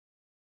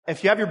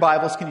If you have your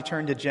Bibles, can you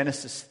turn to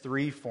Genesis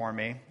 3 for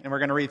me? And we're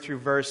going to read through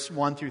verse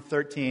 1 through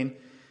 13.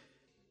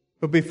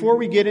 But before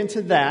we get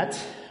into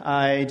that,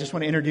 I just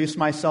want to introduce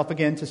myself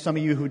again to some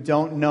of you who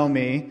don't know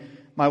me.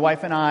 My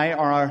wife and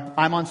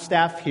I'm on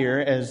staff here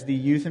as the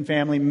youth and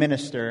family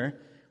minister.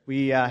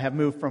 We have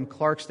moved from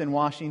Clarkston,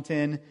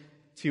 Washington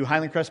to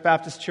Highland Crest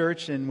Baptist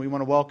Church, and we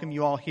want to welcome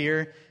you all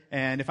here.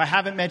 And if I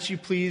haven't met you,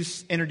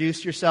 please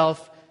introduce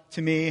yourself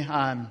to me.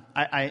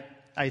 I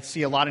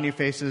see a lot of new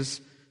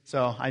faces.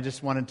 So I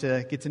just wanted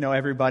to get to know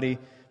everybody.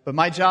 But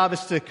my job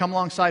is to come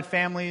alongside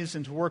families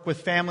and to work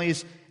with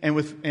families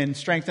and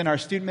strengthen our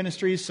student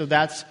ministries. So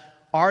that's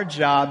our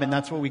job, and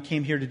that's what we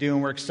came here to do,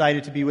 and we're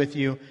excited to be with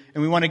you.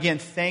 And we want to again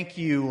thank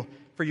you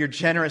for your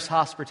generous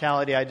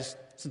hospitality.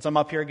 Since I'm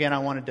up here again, I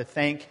wanted to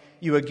thank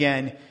you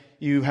again.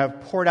 You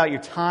have poured out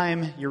your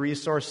time, your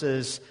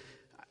resources.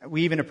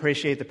 We even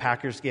appreciate the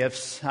Packers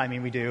gifts. I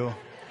mean, we do.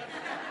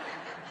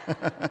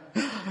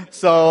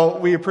 So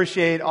we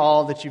appreciate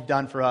all that you've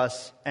done for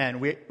us, and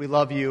we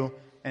love you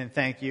and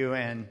thank you.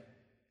 And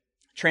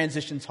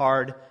transition's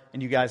hard,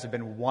 and you guys have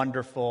been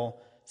wonderful,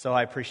 so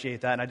I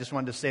appreciate that. And I just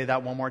wanted to say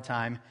that one more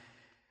time.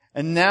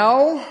 And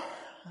now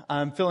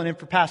I'm filling in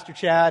for Pastor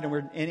Chad, and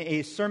we're in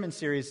a sermon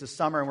series this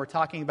summer, and we're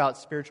talking about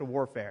spiritual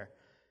warfare.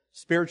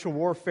 Spiritual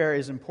warfare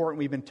is important.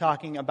 We've been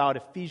talking about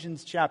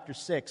Ephesians chapter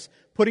 6,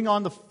 putting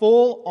on the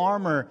full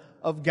armor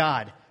of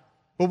God.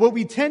 But what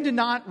we tend to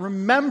not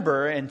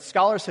remember, and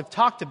scholars have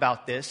talked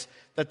about this,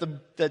 that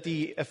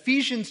the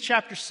Ephesians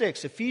chapter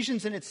 6,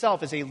 Ephesians in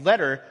itself is a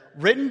letter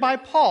written by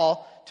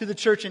Paul to the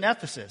church in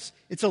Ephesus.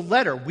 It's a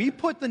letter. We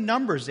put the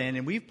numbers in,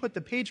 and we've put the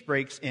page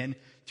breaks in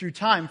through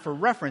time for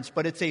reference,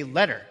 but it's a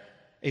letter,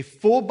 a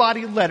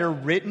full-body letter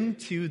written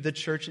to the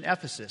church in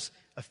Ephesus.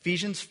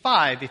 Ephesians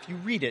 5, if you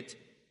read it,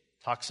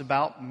 talks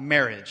about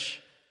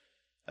marriage.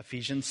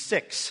 Ephesians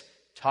 6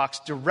 talks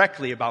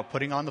directly about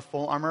putting on the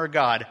full armor of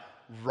God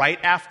right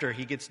after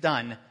he gets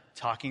done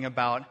talking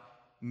about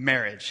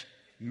marriage.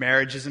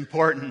 Marriage is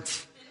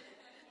important.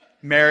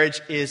 Marriage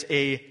is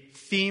a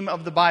theme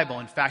of the Bible.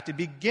 In fact, it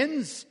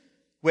begins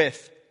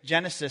with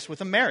Genesis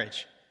with a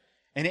marriage.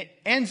 And it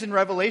ends in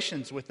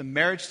Revelations with the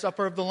marriage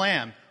supper of the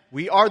Lamb.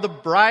 We are the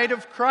bride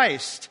of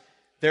Christ.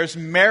 There's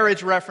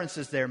marriage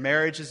references there.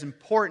 Marriage is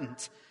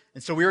important.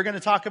 And so we are going to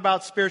talk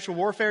about spiritual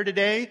warfare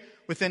today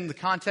within the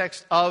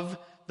context of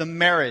the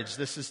marriage.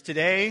 This is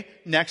today.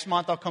 Next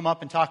month I'll come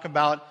up and talk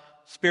about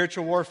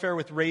spiritual warfare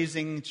with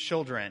raising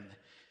children.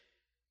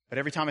 But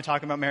every time I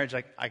talk about marriage,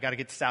 I got to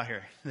get this out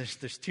here.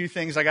 There's two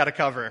things I got to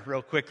cover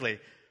real quickly.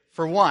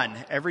 For one,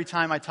 every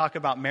time I talk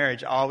about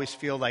marriage, I always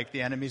feel like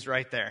the enemy's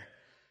right there.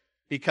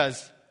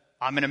 Because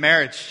I'm in a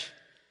marriage.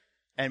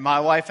 And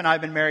my wife and I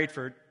have been married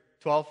for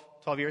 12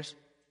 years.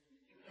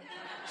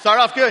 Start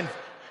off good.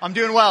 I'm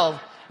doing well.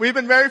 We've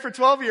been married for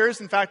 12 years.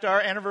 In fact,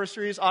 our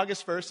anniversary is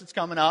August 1st. It's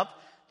coming up.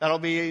 That'll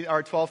be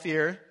our 12th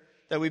year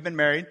that we've been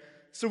married.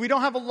 So we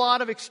don't have a lot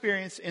of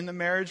experience in the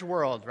marriage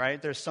world,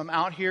 right? There's some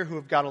out here who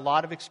have got a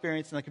lot of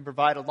experience and they can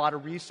provide a lot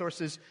of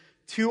resources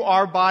to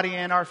our body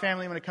and our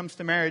family when it comes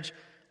to marriage.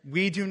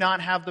 We do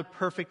not have the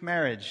perfect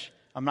marriage.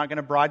 I'm not going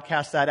to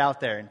broadcast that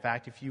out there. In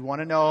fact, if you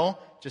want to know,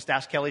 just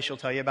ask Kelly. She'll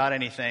tell you about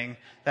anything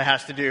that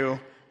has to do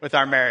with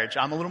our marriage.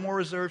 I'm a little more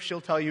reserved.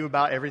 She'll tell you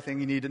about everything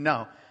you need to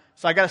know.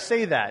 So I got to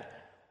say that.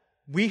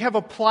 We have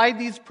applied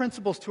these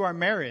principles to our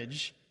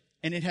marriage,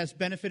 and it has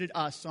benefited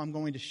us, so I'm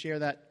going to share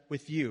that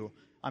with you.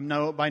 I'm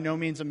by no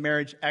means a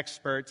marriage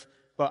expert,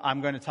 but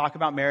I'm going to talk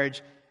about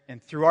marriage.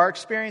 And through our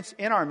experience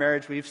in our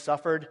marriage, we've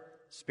suffered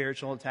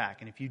spiritual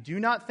attack. And if you do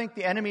not think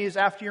the enemy is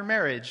after your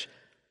marriage,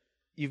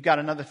 you've got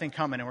another thing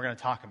coming, and we're going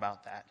to talk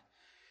about that.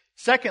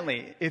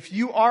 Secondly, if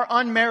you are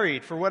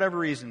unmarried for whatever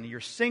reason, you're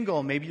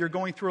single, maybe you're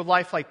going through a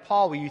life like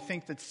Paul where you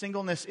think that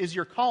singleness is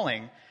your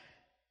calling,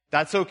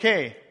 that's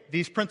okay.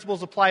 These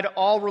principles apply to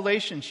all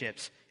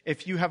relationships.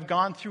 If you have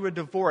gone through a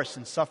divorce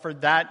and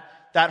suffered that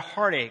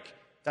heartache,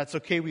 that's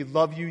okay. We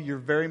love you. You're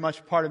very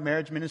much part of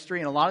marriage ministry.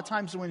 And a lot of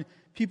times when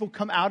people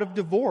come out of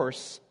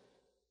divorce,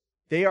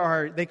 they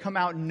come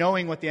out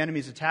knowing what the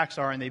enemy's attacks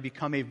are, and they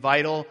become a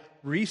vital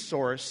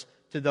resource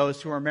to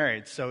those who are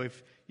married. So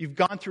if you've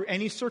gone through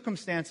any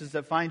circumstances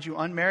that find you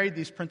unmarried,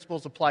 these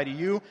principles apply to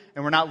you,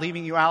 and we're not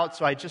leaving you out.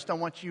 So I just don't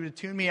want you to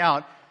tune me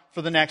out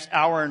for the next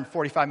hour and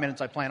 45 minutes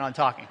I plan on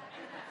talking.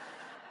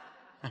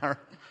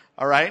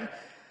 All right?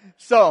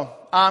 So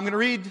I'm going to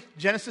read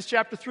Genesis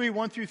chapter 3,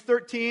 1 through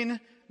 13.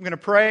 I'm going to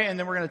pray, and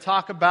then we're going to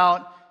talk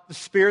about the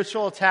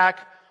spiritual attack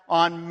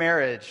on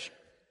marriage.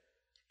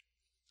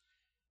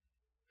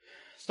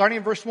 Starting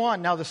in verse 1,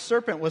 now the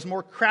serpent was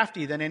more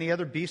crafty than any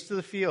other beast of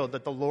the field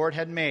that the Lord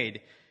had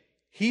made.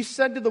 He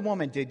said to the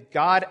woman, did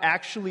God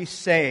actually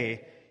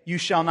say, you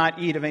shall not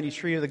eat of any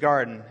tree of the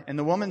garden? And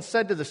the woman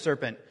said to the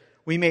serpent,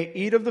 we may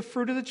eat of the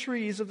fruit of the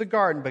trees of the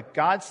garden, but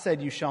God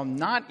said, you shall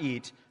not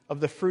eat of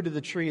the fruit of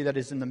the tree that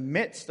is in the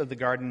midst of the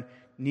garden,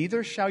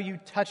 neither shall you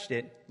touch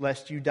it,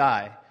 lest you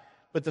die.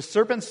 But the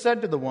serpent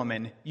said to the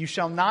woman, you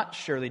shall not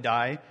surely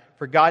die,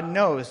 for God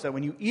knows that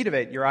when you eat of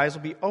it, your eyes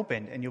will be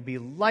opened, and you'll be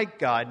like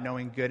God,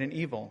 knowing good and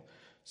evil.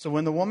 So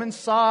when the woman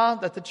saw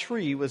that the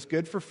tree was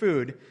good for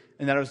food,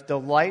 and that it was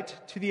delight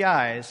to the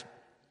eyes,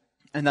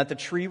 and that the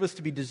tree was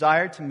to be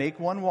desired to make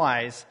one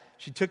wise,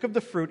 she took of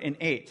the fruit and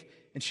ate.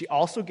 And she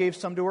also gave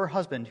some to her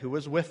husband who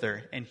was with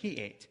her, and he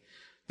ate.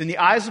 Then the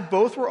eyes of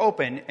both were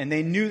open, and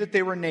they knew that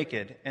they were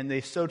naked. And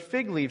they sewed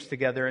fig leaves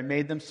together and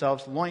made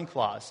themselves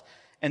loincloths.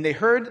 And they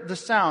heard the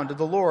sound of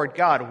the Lord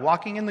God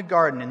walking in the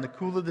garden in the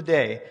cool of the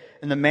day.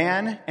 And the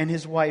man and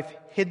his wife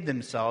hid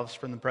themselves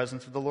from the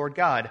presence of the Lord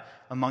God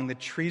among the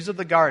trees of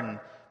the garden.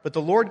 But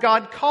the Lord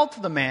God called to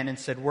the man and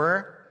said,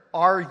 "Where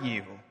are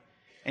you?"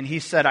 And he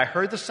said, "I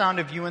heard the sound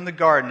of you in the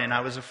garden, and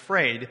I was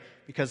afraid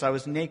because I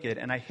was naked,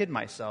 and I hid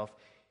myself."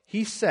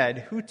 He said,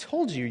 "Who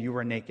told you you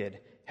were naked?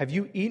 Have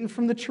you eaten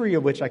from the tree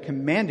of which I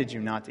commanded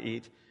you not to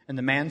eat?" And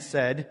the man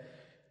said,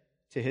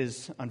 to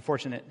his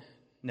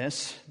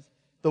unfortunateness,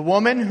 "The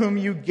woman whom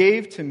you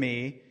gave to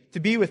me to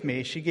be with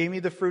me, she gave me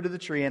the fruit of the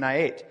tree, and I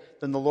ate."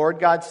 Then the Lord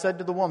God said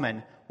to the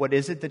woman, "What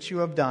is it that you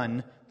have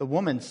done?" The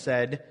woman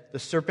said, "The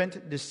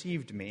serpent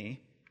deceived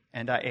me,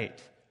 and I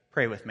ate."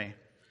 Pray with me.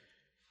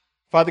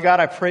 Father God,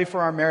 I pray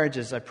for our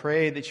marriages. I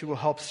pray that you will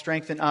help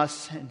strengthen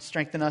us and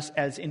strengthen us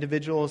as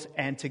individuals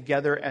and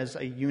together as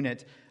a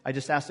unit. I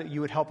just ask that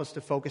you would help us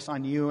to focus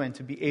on you and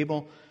to be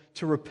able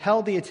to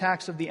repel the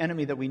attacks of the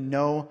enemy that we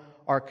know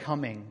are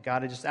coming.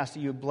 God, I just ask that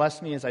you would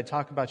bless me as I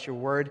talk about your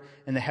word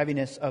and the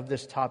heaviness of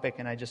this topic.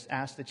 And I just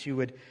ask that you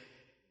would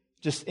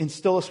just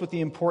instill us with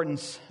the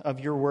importance of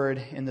your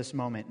word in this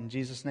moment. In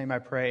Jesus' name I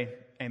pray,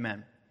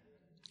 amen.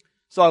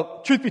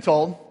 So, truth be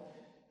told,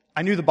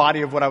 I knew the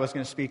body of what I was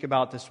going to speak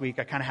about this week.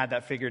 I kind of had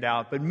that figured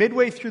out. But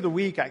midway through the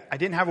week, I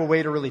didn't have a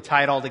way to really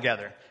tie it all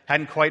together.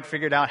 Hadn't quite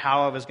figured out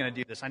how I was going to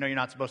do this. I know you're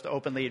not supposed to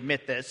openly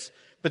admit this,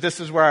 but this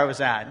is where I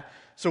was at.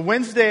 So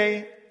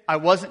Wednesday, I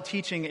wasn't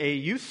teaching a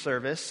youth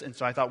service, and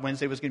so I thought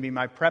Wednesday was going to be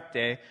my prep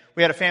day.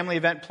 We had a family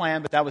event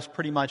planned, but that was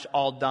pretty much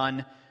all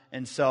done.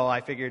 And so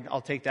I figured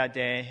I'll take that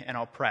day and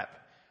I'll prep.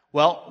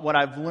 Well, what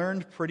I've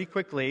learned pretty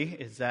quickly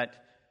is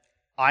that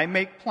I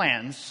make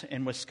plans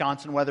and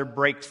Wisconsin weather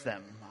breaks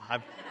them.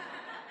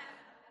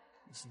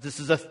 This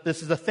is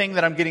a thing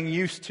that I'm getting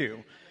used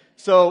to.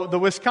 So the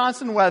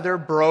Wisconsin weather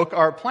broke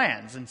our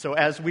plans. And so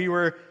as we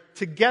were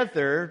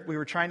together, we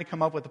were trying to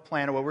come up with a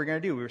plan of what we were going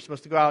to do. We were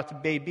supposed to go out to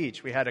Bay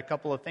Beach. We had a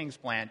couple of things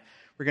planned.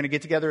 We were going to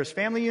get together as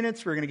family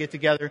units. We were going to get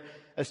together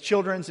as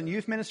children's and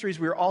youth ministries.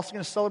 We were also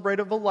going to celebrate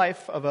the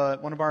life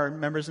of one of our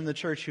members in the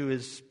church who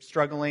is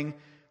struggling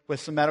with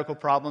some medical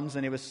problems,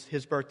 and it was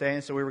his birthday,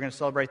 and so we were going to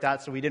celebrate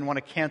that, so we didn't want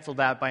to cancel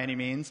that by any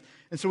means.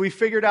 And so we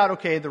figured out,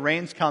 okay, the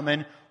rain's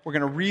coming. We're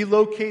going to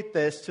relocate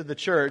this to the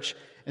church.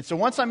 And so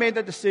once I made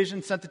that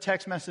decision, sent the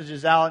text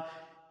messages out,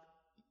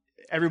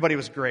 everybody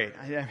was great.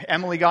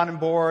 Emily got on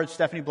board,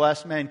 Stephanie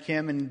Blessman,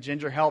 Kim and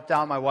Ginger helped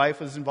out. My wife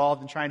was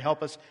involved in trying to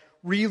help us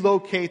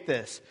relocate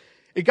this.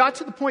 It got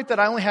to the point that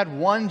I only had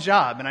one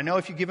job. And I know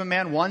if you give a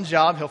man one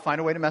job, he'll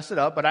find a way to mess it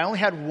up. But I only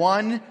had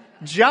one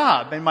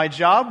job. And my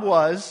job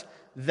was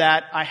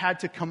that I had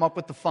to come up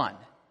with the fun.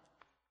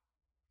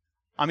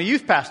 I'm a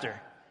youth pastor.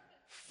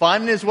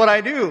 Fun is what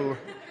I do.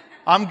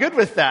 I'm good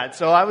with that.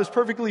 So I was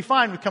perfectly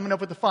fine with coming up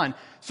with the fun.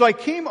 So I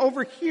came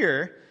over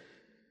here,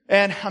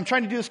 and I'm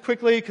trying to do this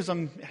quickly because I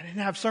didn't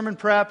have sermon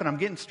prep, and I'm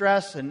getting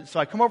stressed. And so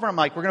I come over, and I'm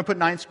like, we're going to put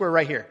 9 Square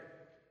right here.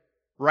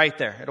 Right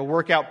there. It'll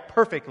work out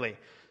perfectly.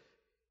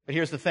 But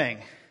here's the thing.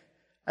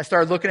 I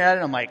started looking at it,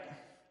 and I'm like,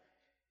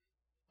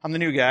 I'm the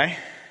new guy.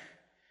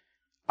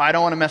 I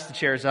don't want to mess the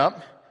chairs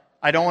up.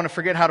 I don't want to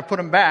forget how to put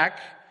them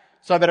back,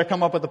 so I better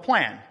come up with a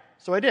plan.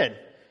 So I did.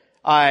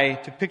 I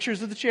took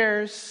pictures of the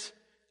chairs.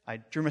 I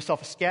drew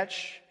myself a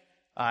sketch.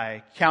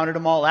 I counted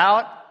them all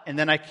out, and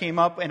then I came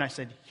up and I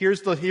said,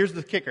 here's the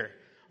kicker.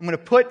 I'm going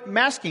to put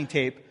masking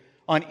tape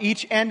on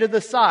each end of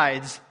the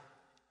sides,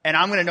 and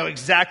I'm going to know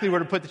exactly where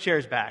to put the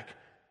chairs back.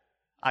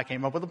 I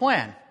came up with a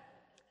plan.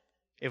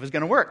 It was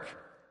going to work.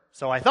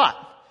 So I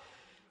thought.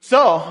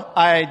 So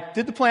I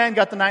did the plan,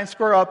 got the 9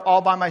 Square up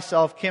all by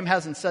myself. Kim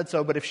hasn't said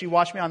so, but if she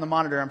watched me on the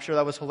monitor, I'm sure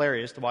that was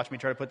hilarious to watch me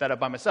try to put that up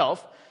by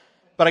myself.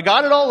 But I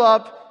got it all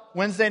up.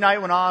 Wednesday night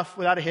went off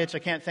without a hitch. I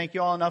can't thank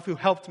you all enough who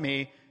helped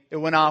me. It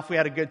went off. We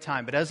had a good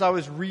time. But as I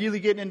was really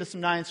getting into some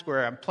 9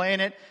 Square, I'm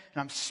playing it,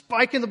 and I'm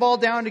spiking the ball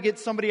down to get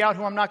somebody out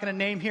who I'm not going to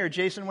name here,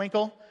 Jason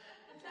Winkle.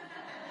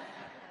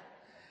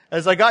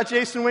 As I got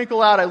Jason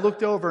Winkle out, I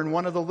looked over, and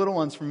one of the little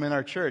ones from in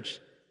our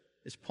church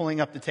is pulling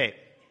up the tape.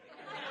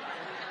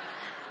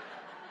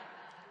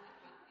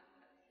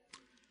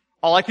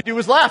 All I could do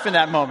was laugh in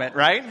that moment,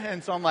 right?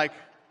 And so I'm like,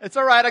 it's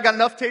all right. I got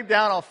enough tape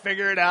down. I'll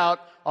figure it out.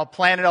 I'll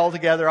plan it all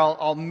together.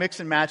 I'll mix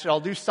and match it.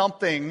 I'll do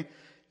something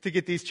to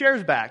get these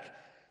chairs back.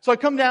 So I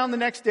come down the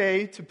next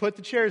day to put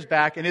the chairs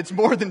back, and it's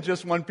more than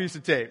just one piece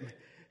of tape.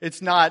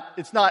 It's not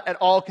at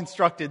all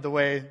constructed the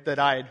way that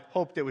I'd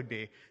hoped it would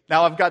be.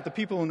 Now I've got the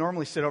people who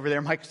normally sit over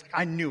there. Mike's like,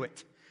 I knew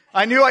it.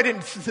 I knew I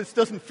didn't. This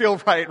doesn't feel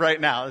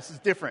right now. This is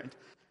different.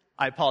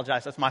 I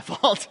apologize. That's my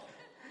fault.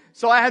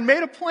 So I had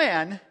made a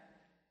plan,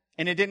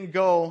 and it didn't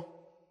go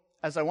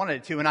as I wanted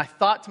it to. And I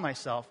thought to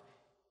myself,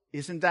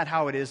 isn't that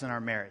how it is in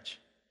our marriage?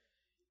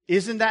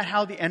 Isn't that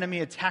how the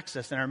enemy attacks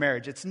us in our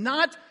marriage? It's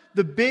not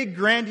the big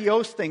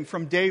grandiose thing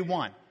from day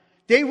one.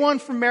 Day one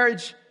from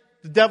marriage,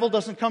 the devil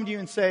doesn't come to you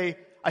and say,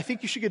 I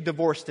think you should get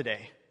divorced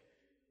today.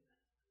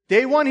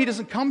 Day one, he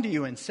doesn't come to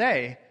you and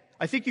say,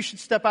 I think you should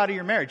step out of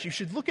your marriage. You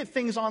should look at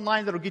things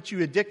online that'll get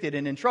you addicted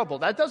and in trouble.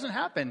 That doesn't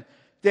happen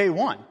day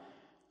one.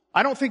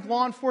 I don't think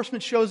law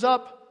enforcement shows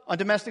up on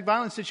domestic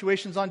violence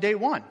situations on day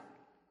one.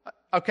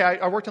 Okay,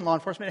 I worked in law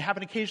enforcement. It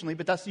happened occasionally,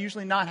 but that's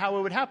usually not how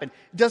it would happen.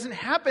 It doesn't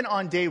happen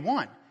on day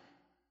one.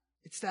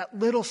 It's that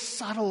little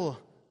subtle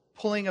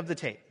pulling of the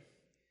tape.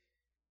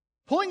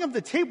 Pulling of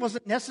the tape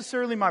wasn't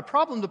necessarily my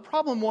problem. The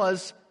problem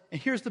was, and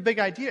here's the big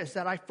idea, is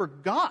that I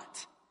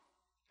forgot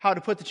how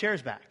to put the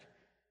chairs back.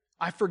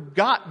 I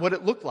forgot what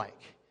it looked like.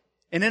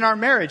 And in our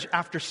marriage,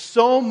 after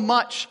so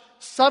much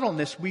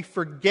subtleness, we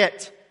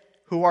forget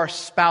who our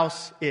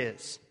spouse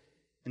is.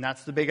 And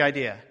that's the big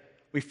idea.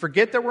 We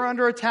forget that we're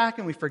under attack,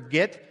 and we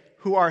forget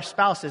who our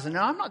spouse is. And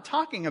now I'm not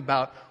talking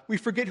about we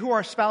forget who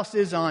our spouse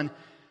is on,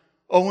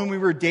 when we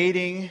were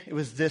dating, it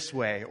was this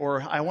way.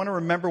 Or I want to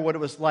remember what it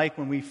was like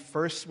when we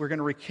first were going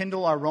to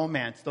rekindle our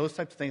romance. Those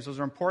types of things. Those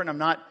are important.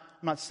 I'm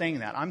not saying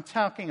that. I'm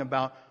talking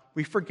about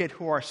we forget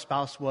who our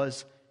spouse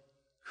was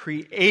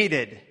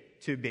created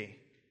to be.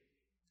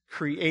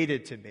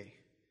 Created to be.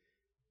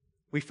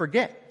 We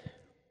forget.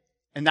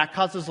 And that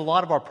causes a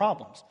lot of our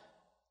problems.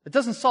 It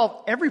doesn't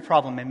solve every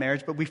problem in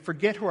marriage, but we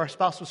forget who our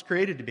spouse was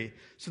created to be.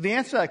 So the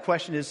answer to that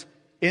question is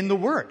in the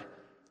Word,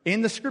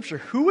 in the Scripture.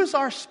 Who is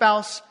our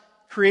spouse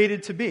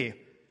created to be?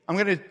 I'm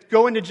going to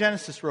go into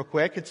Genesis real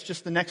quick. It's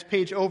just the next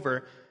page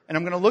over, and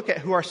I'm going to look at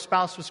who our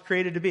spouse was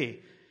created to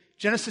be.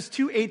 Genesis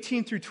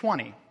 2:18 through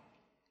 20.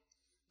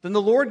 Then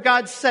the Lord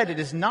God said, it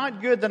is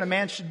not good that a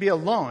man should be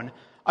alone.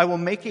 I will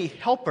make a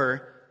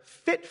helper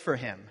fit for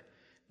him.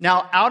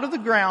 Now out of the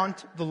ground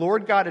the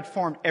Lord God had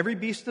formed every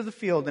beast of the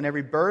field and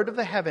every bird of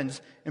the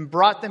heavens and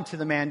brought them to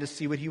the man to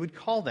see what he would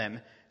call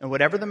them. And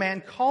whatever the man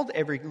called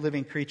every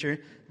living creature,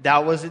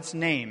 that was its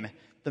name.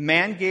 The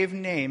man gave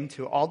name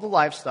to all the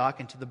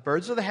livestock and to the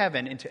birds of the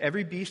heaven and to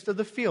every beast of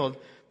the field.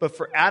 But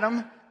for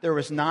Adam there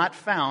was not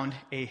found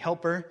a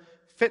helper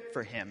fit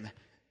for him.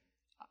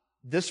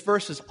 This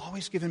verse has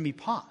always given me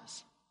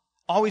pause,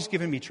 always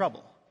given me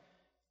trouble.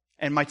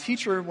 And my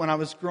teacher, when I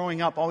was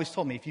growing up, always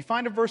told me, if you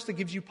find a verse that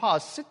gives you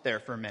pause, sit there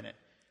for a minute.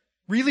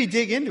 Really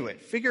dig into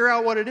it. Figure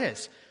out what it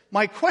is.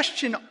 My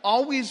question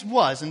always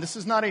was, and this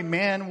is not a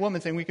man-woman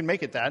thing, we can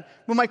make it that,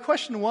 but my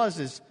question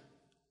is,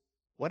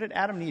 what did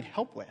Adam need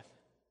help with?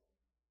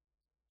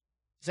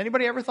 Has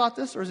anybody ever thought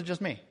this, or is it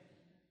just me?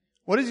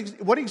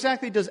 What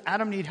exactly does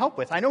Adam need help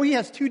with? I know he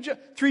has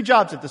three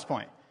jobs at this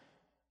point.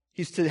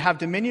 He's to have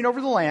dominion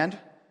over the land,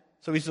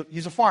 so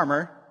he's a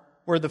farmer,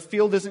 where the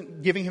field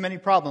isn't giving him any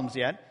problems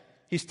yet.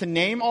 He's to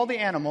name all the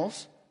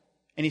animals,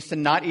 and he's to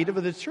not eat of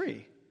the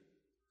tree.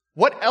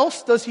 What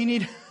else does he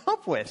need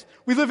help with?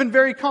 We live in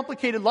very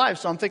complicated lives,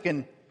 so I'm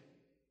thinking,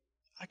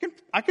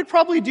 I could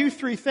probably do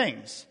 3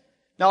 things.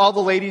 Now all the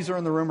ladies are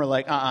in the room are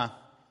like,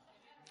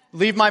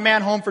 leave my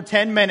man home for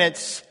 10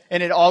 minutes,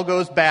 and it all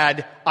goes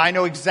bad. I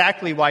know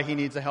exactly why he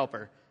needs a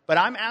helper. But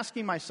I'm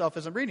asking myself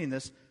as I'm reading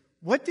this,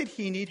 what did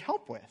he need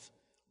help with?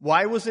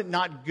 Why was it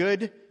not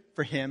good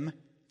for him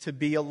to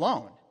be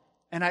alone?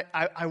 And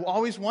I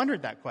always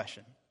wondered that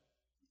question.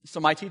 So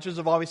my teachers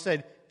have always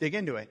said, dig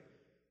into it.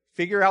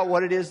 Figure out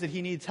what it is that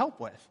he needs help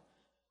with.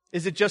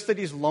 Is it just that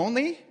he's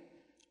lonely?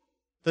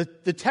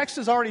 The text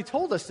has already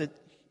told us that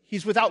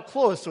he's without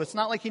clothes, so it's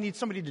not like he needs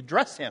somebody to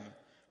dress him,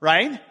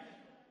 right?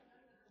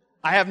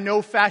 I have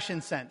no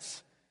fashion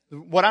sense.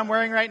 What I'm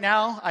wearing right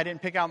now, I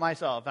didn't pick out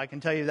myself. I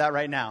can tell you that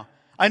right now.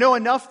 I know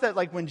enough that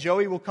like when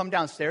Joey will come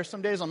downstairs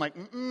some days, I'm like,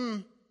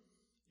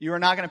 you are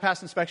not going to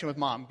pass inspection with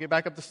Mom. Get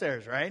back up the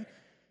stairs, right?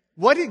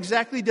 What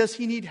exactly does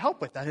he need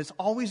help with? That has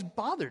always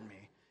bothered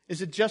me.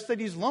 Is it just that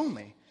he's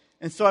lonely?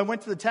 And so I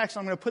went to the text.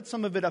 I'm going to put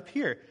some of it up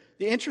here.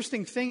 The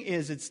interesting thing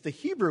is it's the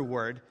Hebrew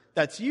word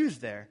that's used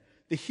there.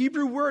 The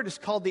Hebrew word is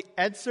called the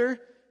Edser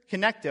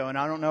Connecto. And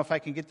I don't know if I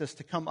can get this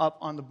to come up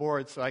on the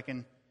board so I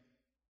can...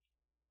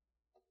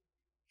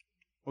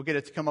 We'll get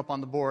it to come up on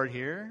the board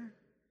here.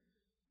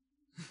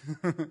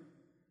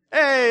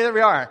 Hey, there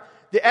we are.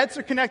 The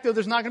Edser Connecto,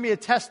 there's not going to be a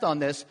test on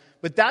this,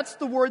 but that's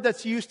the word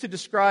that's used to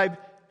describe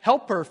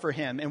helper for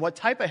him and what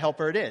type of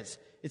helper it is.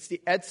 It's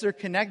the Edser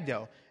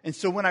Connecto. And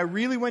so when I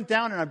really went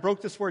down and I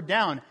broke this word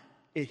down,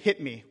 it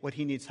hit me what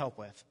he needs help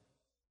with.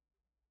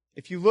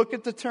 If you look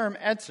at the term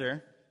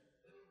Edser,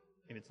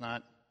 maybe it's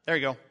not, there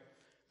you go.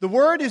 The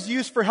word is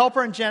used for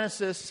helper in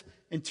Genesis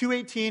in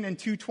 2:18 and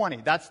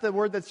 2:20. That's the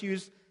word that's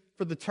used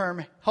for the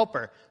term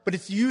helper. But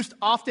it's used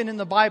often in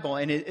the Bible,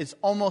 and it is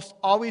almost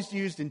always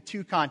used in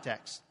 2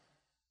 contexts.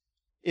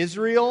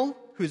 Israel,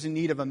 who's in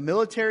need of a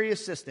military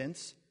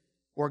assistance,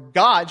 or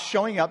God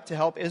showing up to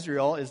help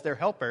Israel as their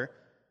helper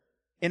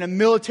in a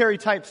military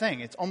type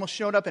thing. It's almost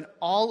showed up in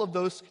all of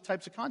those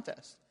types of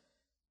contests.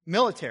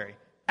 Military,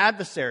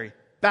 adversary,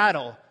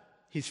 battle.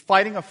 He's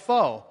fighting a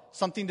foe,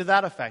 something to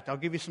that effect. I'll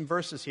give you some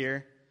verses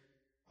here,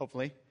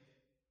 hopefully.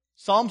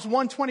 Psalms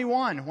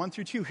 121, 1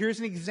 through 2. Here's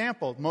an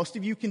example. Most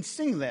of you can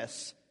sing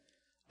this.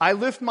 I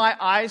lift my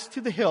eyes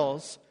to the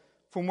hills.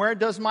 From where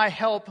does my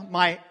help,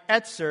 my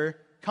etzer,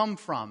 come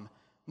from?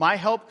 My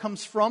help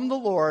comes from the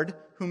Lord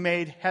who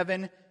made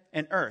heaven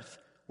and earth.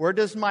 Where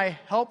does my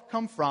help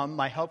come from?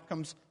 My help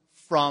comes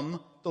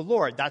from the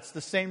Lord. That's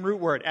the same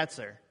root word,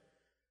 etzer.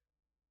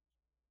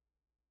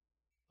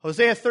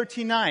 Hosea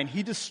 13:9.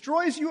 He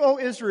destroys you, O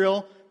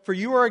Israel, for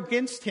you are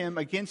against him,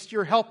 against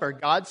your helper.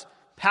 God's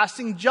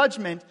passing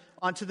judgment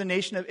onto the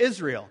nation of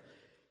Israel.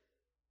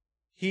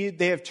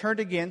 They have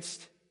turned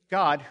against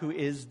God, who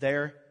is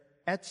their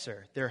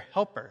etzer, their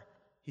helper.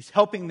 He's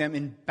helping them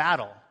in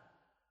battle.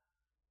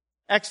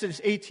 Exodus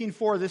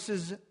 18:4.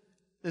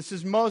 This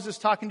is Moses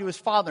talking to his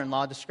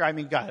father-in-law,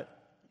 describing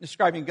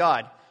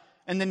God.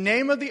 And the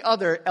name of the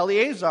other,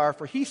 Eleazar,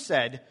 for he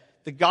said,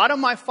 the God of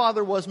my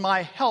father was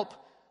my help,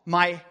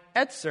 my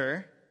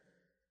etzer,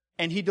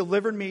 and he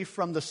delivered me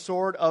from the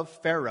sword of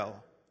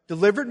Pharaoh.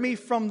 Delivered me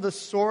from the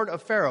sword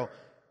of Pharaoh.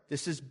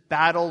 This is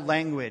battle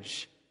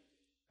language.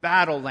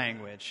 Battle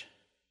language.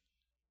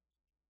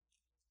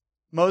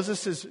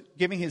 Moses is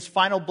giving his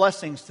final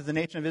blessings to the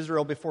nation of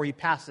Israel before he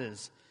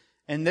passes.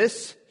 And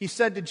this he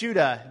said to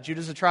Judah.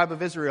 Judah's a tribe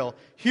of Israel.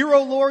 Hear,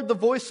 O Lord, the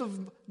voice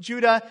of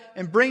Judah,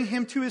 and bring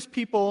him to his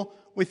people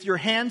with your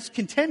hands.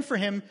 Contend for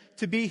him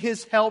to be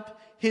his help,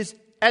 his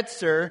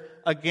etzer,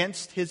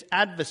 against his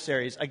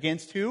adversaries.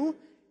 Against who?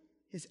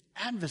 His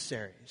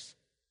adversaries.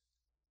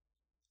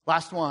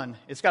 Last one.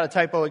 It's got a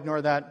typo.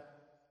 Ignore that.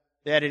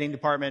 The editing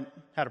department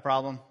had a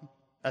problem.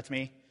 That's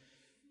me.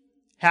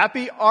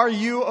 Happy are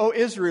you, O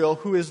Israel,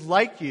 who is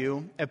like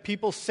you, a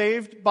people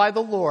saved by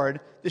the Lord,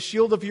 the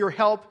shield of your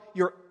help,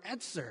 your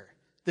etzer,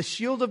 the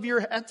shield of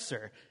your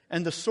etzer,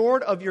 and the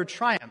sword of your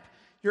triumph.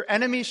 Your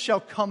enemies shall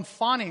come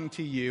fawning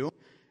to you,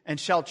 and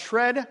shall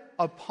tread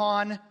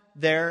upon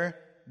their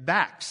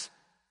backs.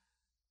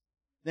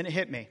 Then it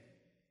hit me.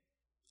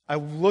 I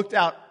looked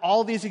out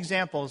all these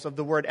examples of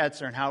the word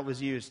etzer and how it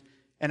was used,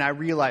 and I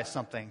realized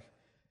something.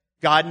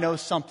 God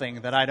knows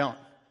something that I don't.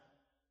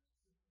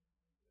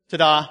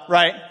 Ta-da,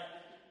 right?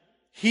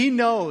 He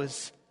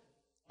knows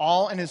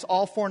all and is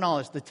all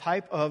foreknowledge the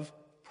type of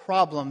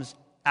problems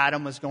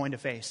Adam was going to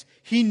face.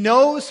 He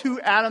knows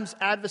who Adam's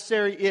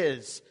adversary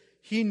is.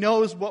 He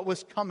knows what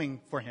was coming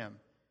for him.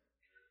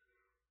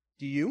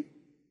 Do you?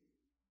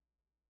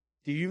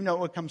 Do you know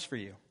what comes for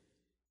you?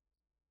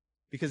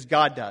 Because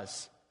God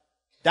does.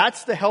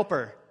 That's the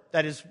helper.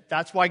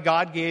 That's why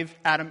God gave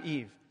Adam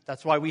Eve.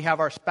 That's why we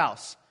have our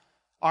spouse.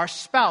 Our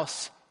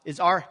spouse is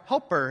our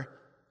helper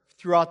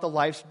throughout the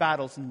life's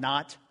battles,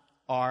 not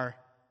our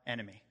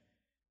enemy.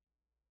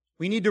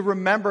 We need to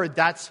remember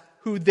that's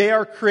who they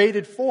are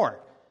created for.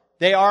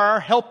 They are our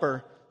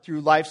helper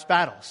through life's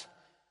battles.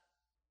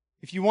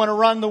 If you want to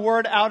run the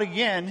word out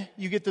again,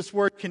 you get this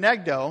word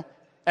konegdo,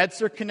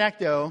 etzer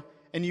konegdo,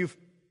 and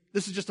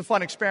this is just a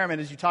fun experiment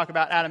as you talk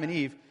about Adam and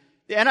Eve.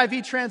 The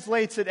NIV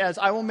translates it as,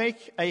 I will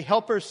make a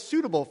helper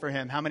suitable for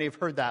him. How many have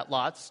heard that?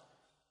 Lots.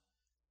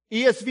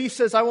 ESV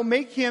says, I will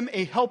make him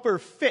a helper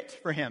fit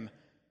for him.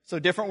 So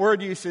different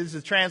word uses.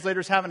 The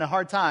translator's having a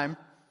hard time.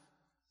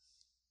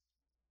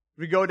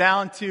 We go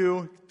down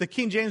to the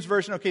King James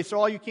Version. Okay, so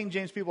all you King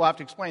James people have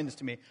to explain this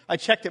to me. I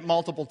checked it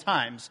multiple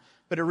times,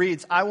 but it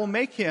reads, I will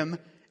make him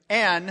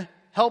an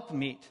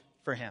helpmeet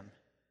for him.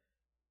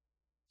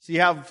 So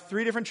you have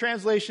 3 different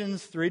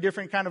translations, 3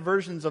 different kind of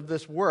versions of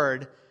this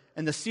word.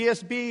 And the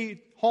CSB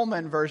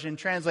Holman version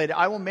translated,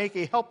 I will make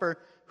a helper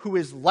who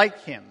is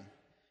like him.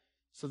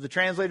 So the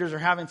translators are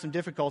having some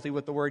difficulty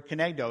with the word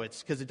konegdo.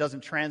 It's because it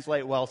doesn't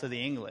translate well to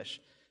the English.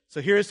 So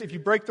if you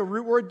break the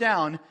root word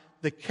down,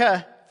 the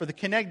ke for the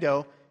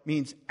konegdo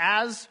means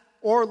as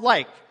or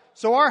like.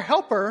 So our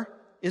helper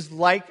is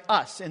like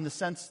us in the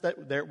sense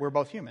that we're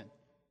both human.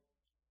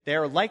 They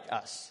are like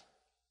us.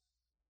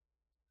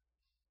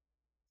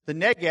 The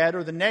neged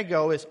or the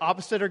nego is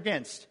opposite or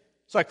against.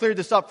 So I cleared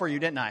this up for you,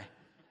 didn't I?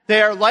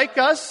 They are like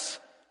us,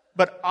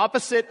 but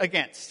opposite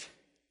against.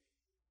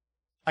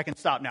 I can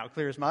stop now,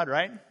 clear as mud,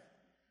 right?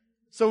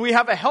 So we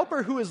have a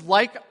helper who is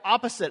like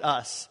opposite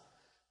us.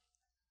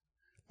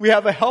 We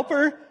have a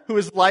helper who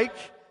is like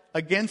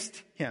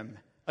against him,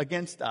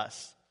 against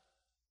us.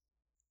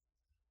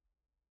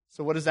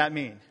 So what does that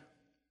mean?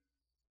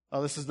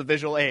 Well, this is the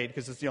visual aid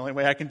because it's the only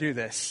way I can do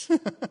this.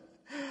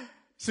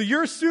 So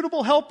you're a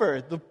suitable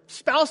helper. The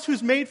spouse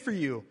who's made for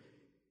you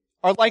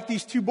are like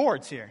these 2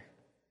 boards here.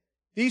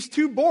 These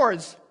 2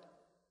 boards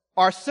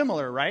are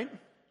similar, right?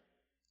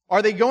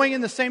 Are they going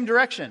in the same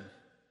direction?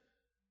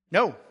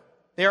 No,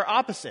 they are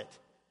opposite.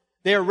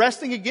 They are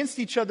resting against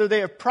each other. They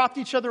have propped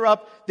each other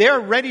up. They are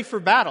ready for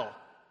battle.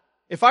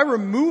 If I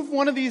remove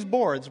one of these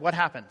boards, what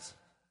happens?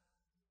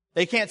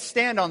 They can't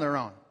stand on their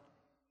own.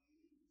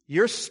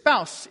 Your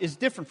spouse is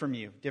different from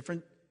you.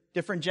 Different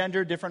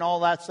gender, different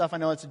all that stuff. I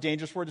know it's a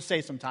dangerous word to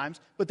say sometimes,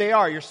 but they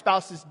are. Your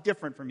spouse is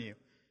different from you.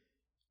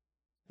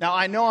 Now,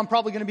 I know I'm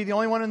probably going to be the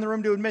only one in the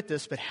room to admit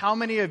this, but how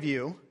many of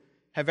you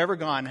have ever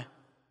gone,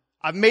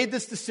 I've made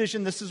this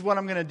decision, this is what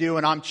I'm going to do,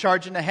 and I'm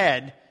charging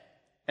ahead,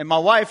 and my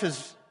wife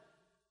has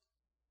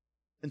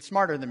been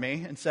smarter than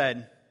me and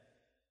said,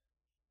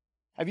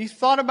 have you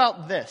thought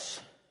about this?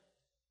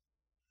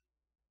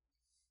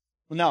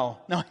 Well,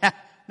 no,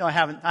 no, I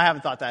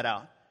haven't thought that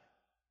out.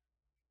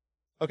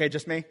 Okay,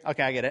 just me?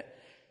 Okay, I get it.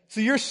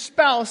 So your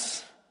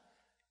spouse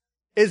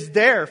is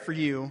there for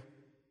you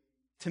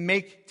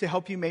to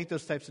help you make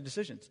those types of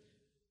decisions,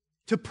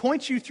 to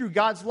point you through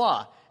God's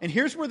law. And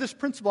here's where this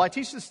principle, I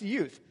teach this to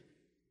youth.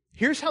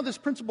 Here's how this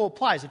principle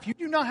applies. If you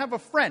do not have a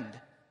friend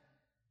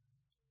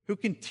who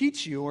can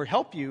teach you or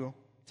help you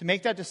to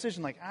make that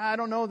decision, like, I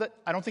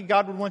don't think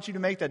God would want you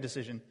to make that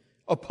decision,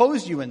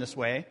 oppose you in this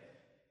way,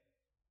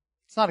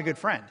 it's not a good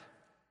friend.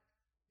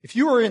 If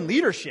you are in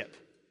leadership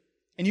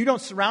and you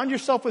don't surround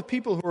yourself with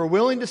people who are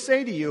willing to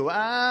say to you,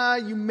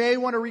 you may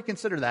want to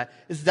reconsider that.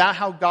 Is that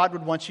how God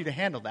would want you to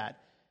handle that?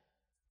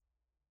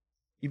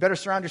 You better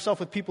surround yourself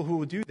with people who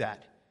will do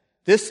that.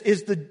 This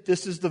is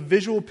the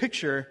visual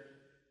picture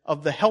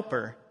of the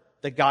helper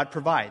that God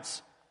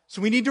provides.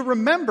 So we need to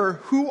remember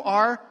who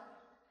our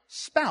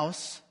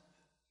spouse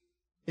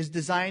is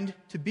designed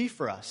to be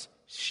for us.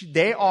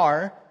 They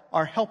are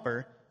our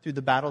helper through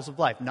the battles of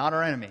life, not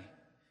our enemy.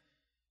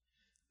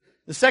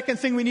 The second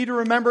thing we need to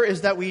remember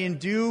is that we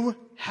do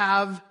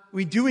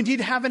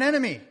indeed have an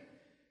enemy.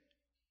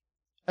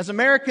 As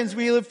Americans,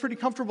 we live pretty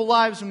comfortable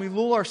lives and we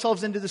lull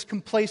ourselves into this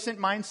complacent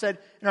mindset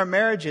in our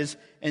marriages,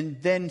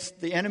 and then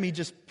the enemy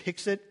just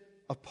picks it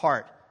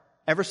apart,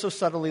 ever so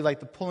subtly, like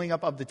the pulling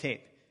up of the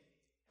tape,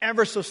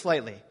 ever so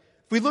slightly.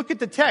 If we look at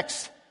the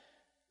text,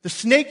 the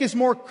snake is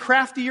more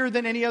craftier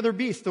than any other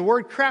beast. The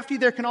word crafty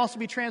there can also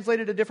be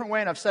translated a different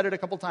way, and I've said it a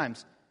couple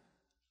times.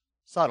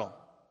 Subtle.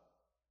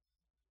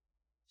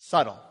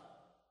 Subtle.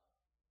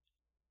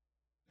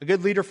 A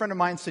good leader friend of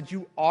mine said,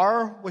 you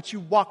are what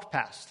you walk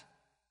past.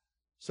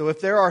 So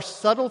if there are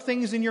subtle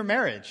things in your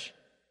marriage,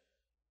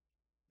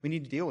 we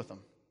need to deal with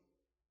them.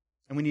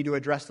 And we need to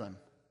address them.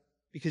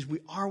 Because we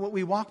are what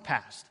we walk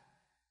past.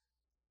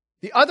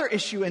 The other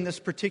issue in this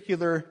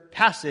particular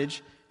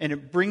passage, and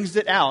it brings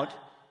it out,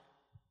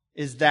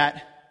 is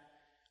that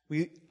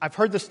I've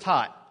heard this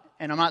taught,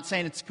 and I'm not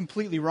saying it's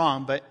completely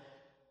wrong, but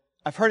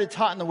I've heard it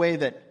taught in the way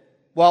that,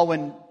 well,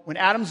 when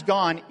Adam's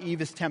gone,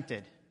 Eve is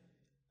tempted.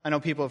 I know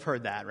people have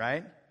heard that,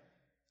 right?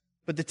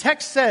 But the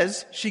text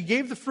says she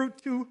gave the fruit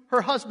to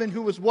her husband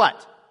who was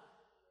what?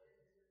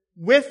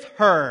 With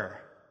her.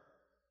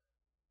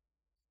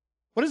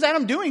 What is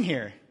Adam doing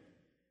here?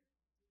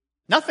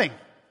 Nothing.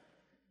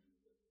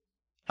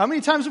 How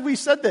many times have we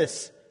said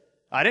this?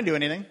 I didn't do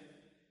anything.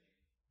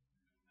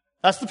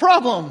 That's the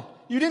problem.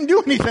 You didn't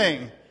do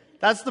anything.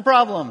 That's the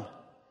problem.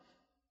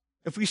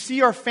 If we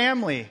see our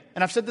family,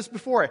 and I've said this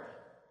before,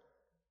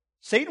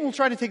 Satan will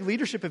try to take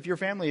leadership of your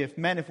family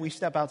if we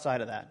step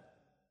outside of that.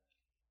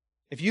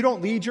 If you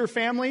don't lead your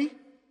family,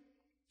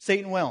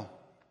 Satan will.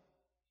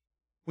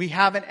 We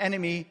have an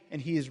enemy, and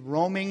he is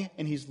roaming,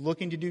 and he's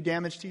looking to do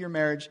damage to your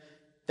marriage.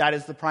 That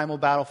is the primal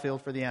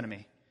battlefield for the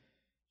enemy.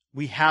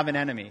 We have an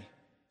enemy.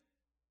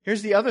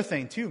 Here's the other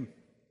thing, too.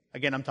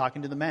 Again, I'm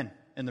talking to the men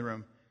in the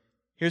room.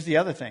 Here's the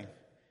other thing.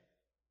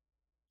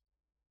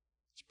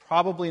 It's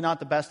probably not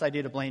the best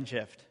idea to blame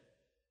shift.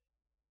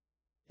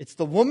 It's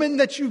the woman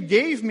that you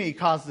gave me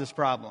caused this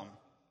problem.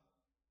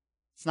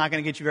 It's not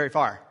going to get you very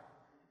far.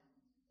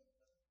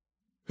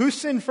 Who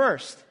sinned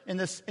first in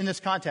this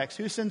context?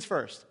 Who sins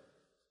first?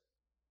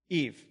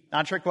 Eve.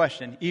 Not a trick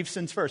question. Eve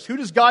sins first. Who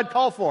does God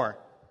call for?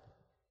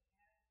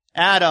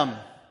 Adam.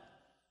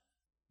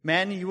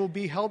 Men, you will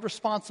be held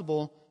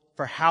responsible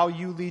for how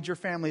you lead your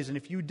families. And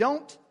if you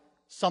don't,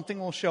 something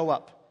will show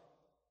up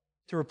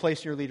to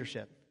replace your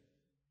leadership.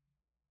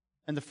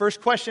 And the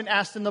first question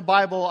asked in the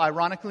Bible,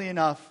 ironically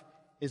enough,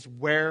 is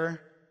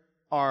where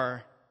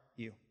are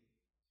you?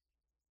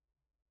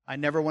 I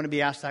never want to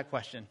be asked that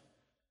question.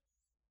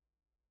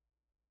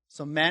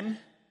 So men,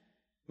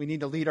 we need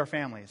to lead our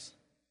families.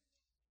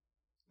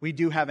 We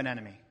do have an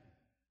enemy.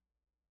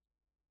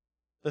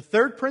 The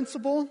third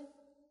principle,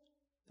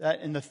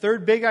 and the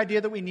third big idea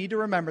that we need to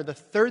remember, the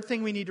third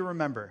thing we need to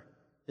remember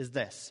is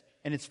this.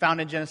 And it's found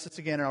in Genesis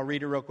again, and I'll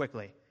read it real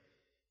quickly.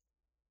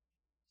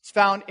 It's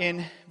found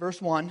in verse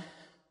 1,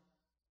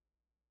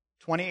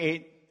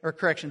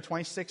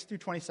 26 through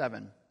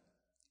 27.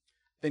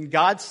 Then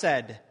God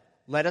said,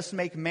 "Let us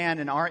make man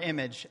in our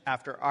image,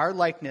 after our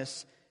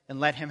likeness, and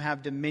let him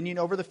have dominion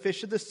over the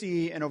fish of the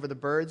sea, and over the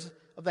birds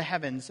of the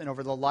heavens, and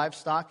over the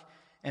livestock,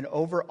 and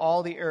over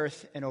all the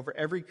earth, and over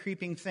every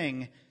creeping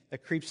thing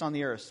that creeps on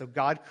the earth." So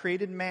God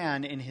created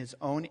man in his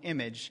own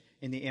image.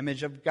 In the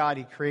image of God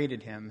he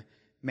created him.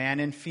 Man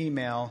and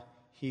female,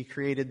 he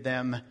created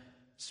them.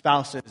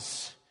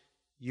 Spouses,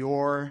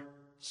 your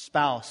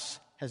spouse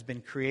has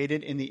been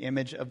created in the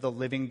image of the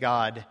living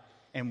God,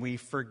 and we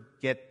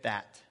forget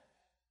that.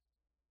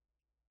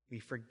 We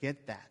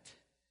forget that.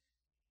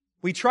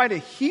 We try to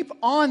heap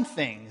on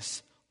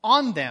things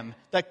on them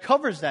that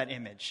covers that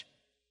image.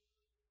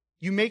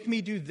 You make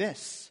me do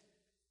this.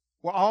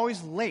 We're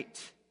always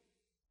late.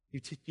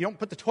 You don't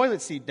put the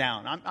toilet seat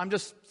down. I'm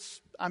just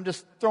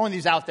throwing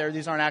these out there.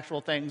 These aren't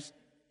actual things.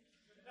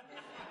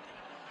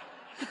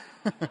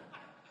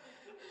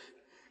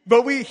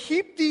 But we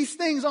heap these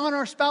things on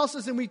our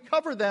spouses and we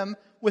cover them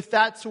with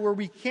that so where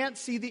we can't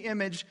see the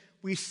image,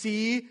 we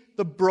see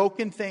the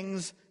broken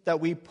things that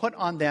we put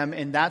on them,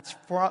 and that's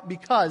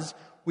because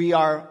we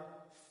are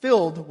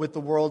filled with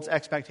the world's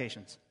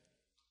expectations.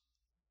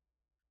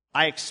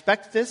 I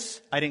expect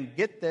this, I didn't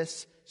get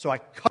this, so I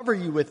cover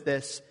you with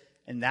this,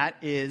 and that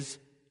is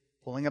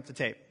pulling up the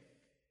tape.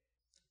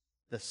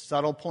 The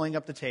subtle pulling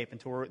up the tape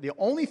until the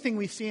only thing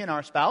we see in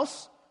our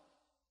spouse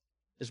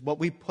is what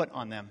we put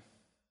on them.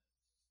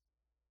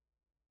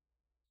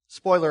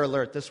 Spoiler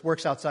alert, this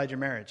works outside your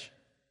marriage.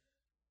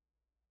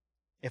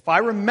 If I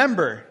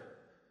remember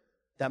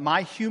that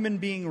my human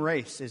being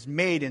race is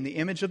made in the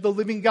image of the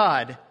living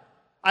God,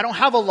 I don't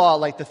have a law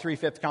like the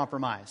 3/5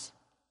 compromise.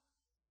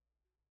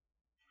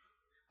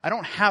 I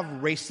don't have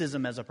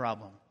racism as a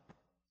problem.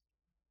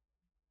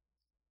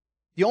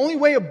 The only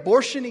way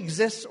abortion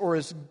exists or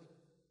is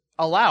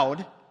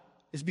allowed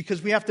is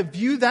because we have to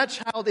view that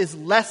child as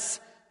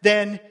less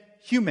than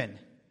human.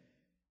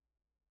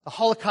 The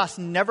Holocaust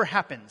never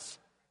happens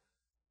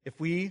if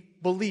we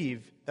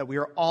believe that we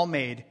are all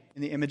made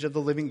in the image of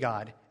the living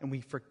God and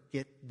we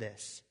forget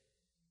this.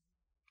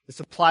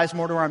 This applies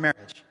more to our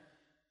marriage.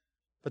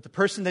 But the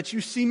person that you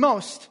see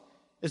most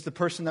is the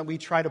person that we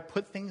try to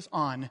put things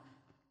on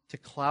to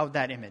cloud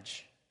that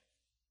image.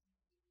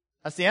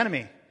 That's the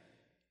enemy.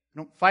 We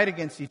don't fight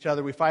against each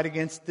other. We fight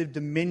against the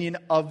dominion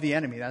of the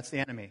enemy. That's the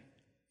enemy.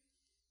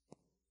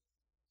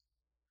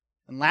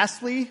 And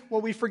lastly,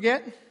 what we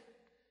forget,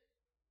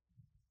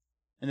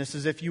 and this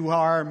is if you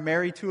are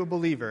married to a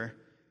believer,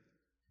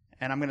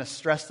 and I'm going to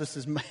stress this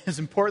as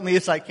importantly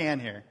as I can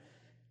here.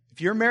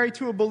 If you're married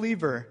to a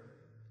believer,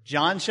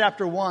 John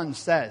chapter 1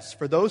 says,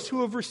 for those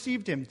who have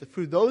received him,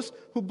 for those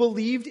who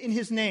believed in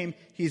his name,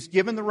 he's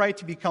given the right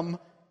to become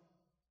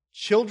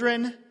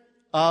children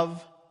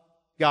of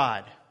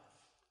God.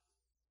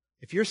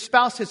 If your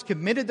spouse has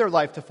committed their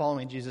life to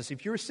following Jesus,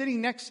 if you're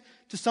sitting next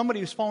to somebody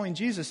who's following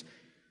Jesus,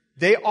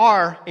 they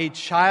are a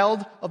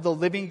child of the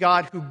living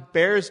God who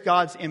bears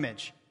God's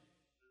image.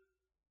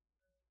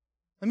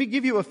 Let me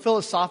give you a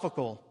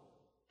philosophical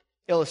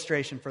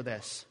illustration for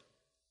this.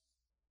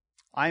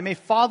 I am a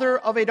father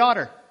of a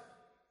daughter.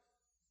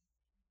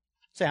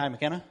 Say hi,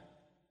 McKenna.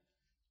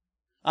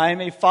 I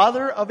am a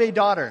father of a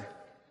daughter.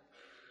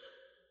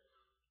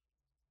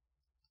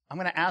 I'm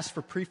going to ask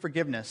for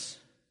pre-forgiveness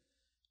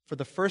for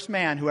the first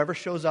man who ever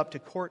shows up to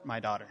court my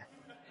daughter.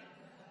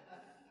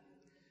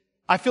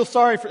 I feel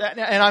sorry for that,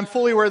 and I'm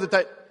fully aware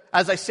that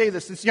as I say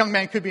this young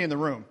man could be in the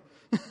room.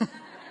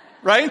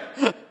 Right?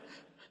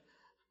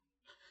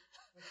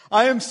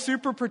 I am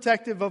super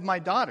protective of my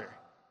daughter.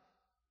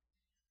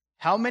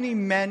 How many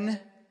men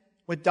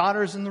with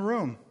daughters in the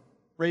room?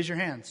 Raise your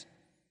hands.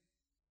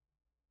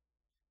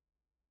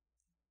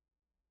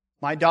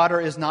 My daughter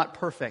is not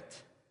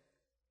perfect.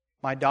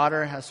 My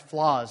daughter has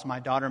flaws. My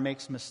daughter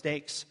makes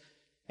mistakes.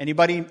 Any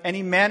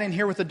man in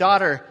here with a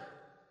daughter?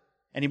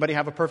 Anybody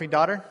have a perfect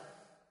daughter?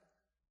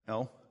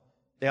 No.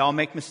 They all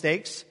make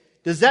mistakes.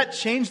 Does that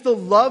change the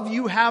love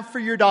you have for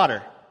your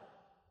daughter?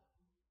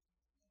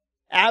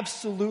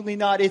 Absolutely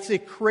not. It's a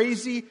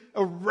crazy,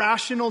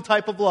 irrational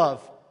type of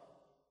love.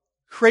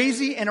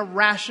 Crazy and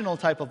irrational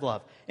type of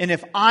love. And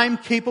if I'm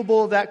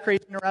capable of that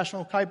crazy and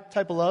irrational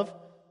type of love,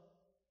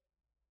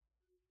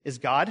 is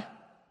God?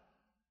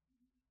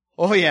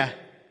 Oh yeah.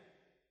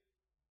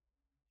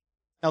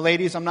 Now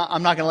ladies, I'm not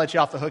going to let you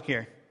off the hook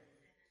here.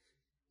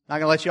 Not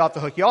going to let you off the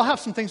hook. You all have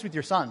some things with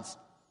your sons.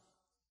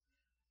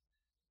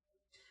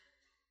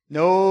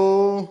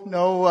 No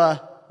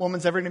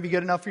woman's ever going to be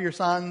good enough for your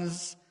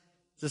sons.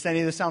 Does any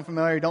of this sound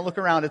familiar? Don't look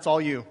around. It's all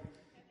you.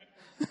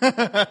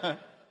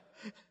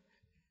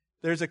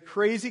 There's a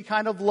crazy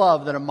kind of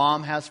love that a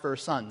mom has for her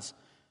sons.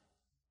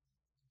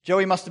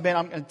 Joey must have been,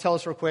 I'm going to tell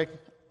us real quick.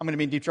 I'm going to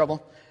be in deep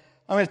trouble.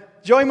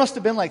 Joey must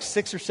have been like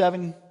 6 or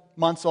 7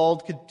 months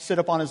old, could sit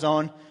up on his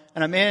own.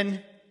 And I'm in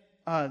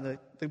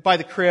by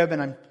the crib,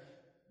 and I'm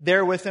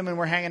there with him, and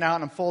we're hanging out,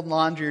 and I'm folding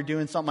laundry or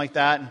doing something like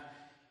that.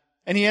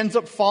 And he ends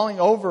up falling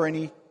over, and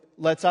he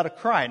lets out a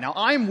cry. Now,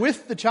 I'm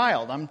with the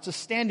child. I'm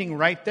just standing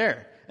right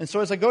there. And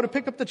so as I go to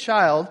pick up the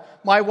child,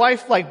 my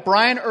wife, like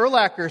Brian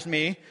Urlacher's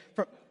me.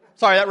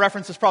 Sorry, that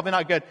reference is probably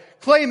not good.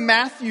 Clay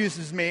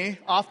Matthews' me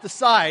off the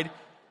side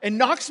and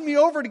knocks me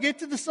over to get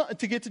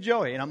to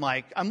Joey. And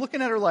I'm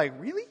looking at her like,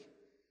 really?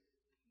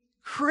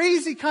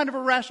 Crazy kind of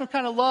irrational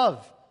kind of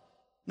love.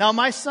 Now,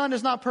 my son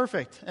is not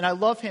perfect, and I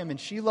love him, and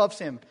she loves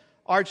him.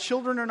 Our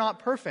children are not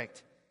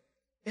perfect.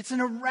 It's an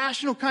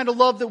irrational kind of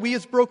love that we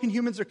as broken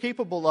humans are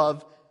capable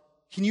of.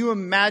 Can you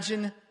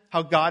imagine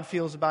how God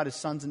feels about his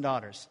sons and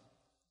daughters?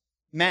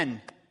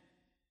 Men,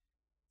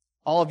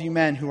 all of you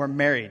men who are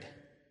married,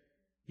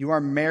 you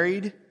are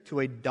married to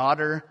a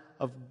daughter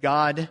of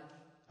God.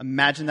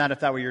 Imagine that if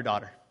that were your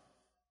daughter.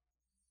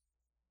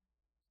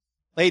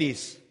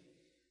 Ladies,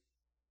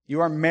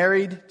 you are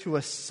married to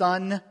a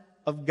son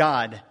of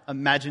God.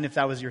 Imagine if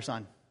that was your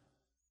son.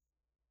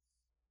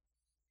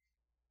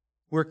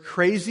 We're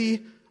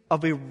crazy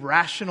of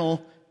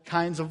irrational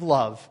kinds of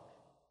love.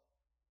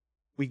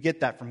 We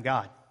get that from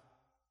God.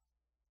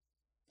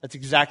 That's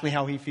exactly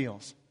how he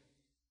feels.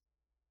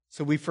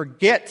 So we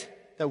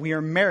forget that we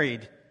are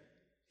married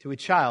to a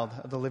child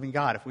of the living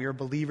God, if we are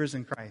believers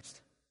in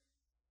Christ.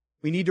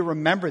 We need to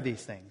remember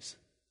these things.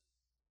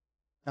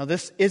 Now,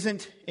 this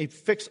isn't a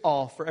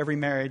fix-all for every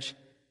marriage,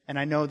 and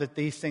I know that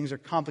these things are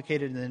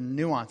complicated in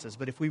nuances,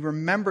 but if we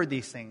remember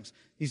these things,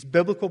 these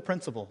biblical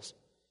principles,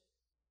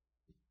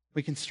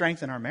 we can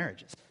strengthen our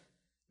marriages.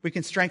 We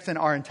can strengthen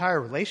our entire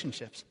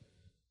relationships.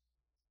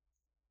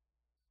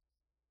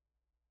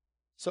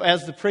 So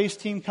as the praise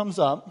team comes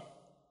up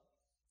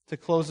to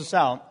close us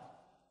out,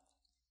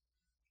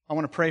 I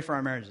want to pray for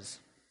our marriages.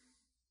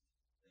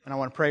 And I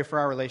want to pray for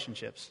our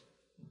relationships.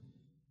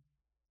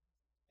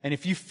 And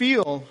if you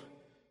feel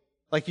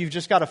like you've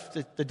just got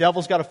the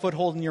devil's got a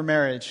foothold in your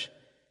marriage,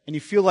 and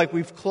you feel like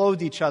we've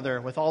clothed each other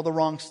with all the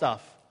wrong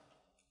stuff,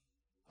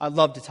 I'd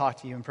love to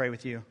talk to you and pray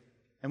with you.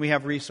 And we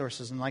have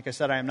resources. And like I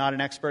said, I am not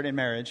an expert in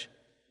marriage,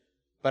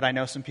 but I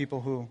know some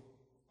people who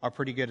are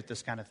pretty good at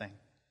this kind of thing.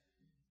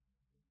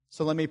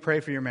 So let me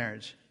pray for your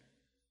marriage.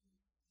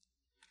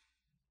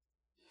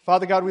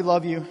 Father God, we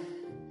love you,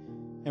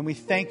 and we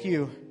thank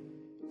you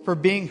for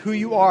being who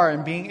you are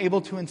and being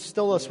able to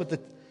instill us with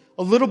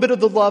a little bit of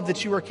the love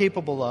that you are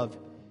capable of.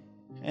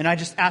 And I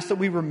just ask that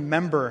we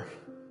remember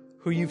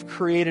who you've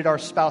created our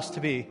spouse to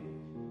be.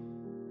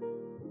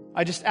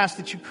 I just ask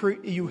that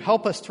you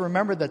help us to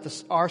remember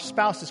that our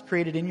spouse is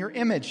created in your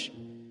image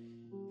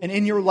and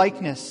in your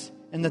likeness,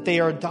 and that they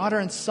are a daughter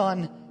and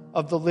son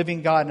of the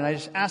living God. And I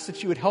just ask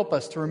that you would help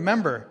us to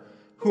remember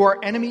who our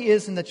enemy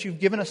is, and that you've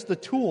given us the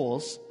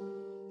tools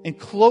and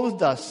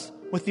clothed us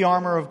with the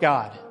armor of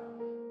God.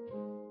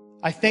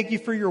 I thank you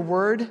for your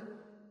word,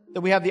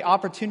 that we have the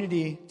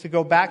opportunity to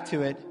go back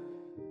to it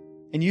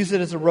and use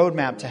it as a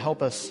roadmap to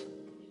help us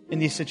in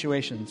these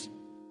situations.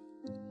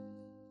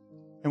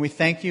 And we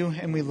thank you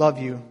and we love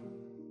you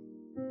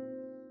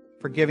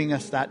for giving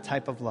us that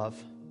type of love.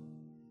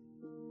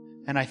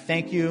 And I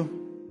thank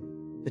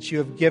you that you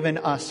have given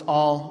us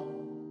all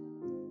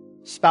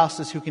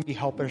spouses who can be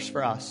helpers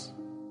for us.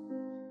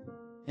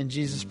 In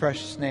Jesus'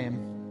 precious name,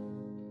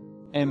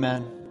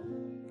 amen.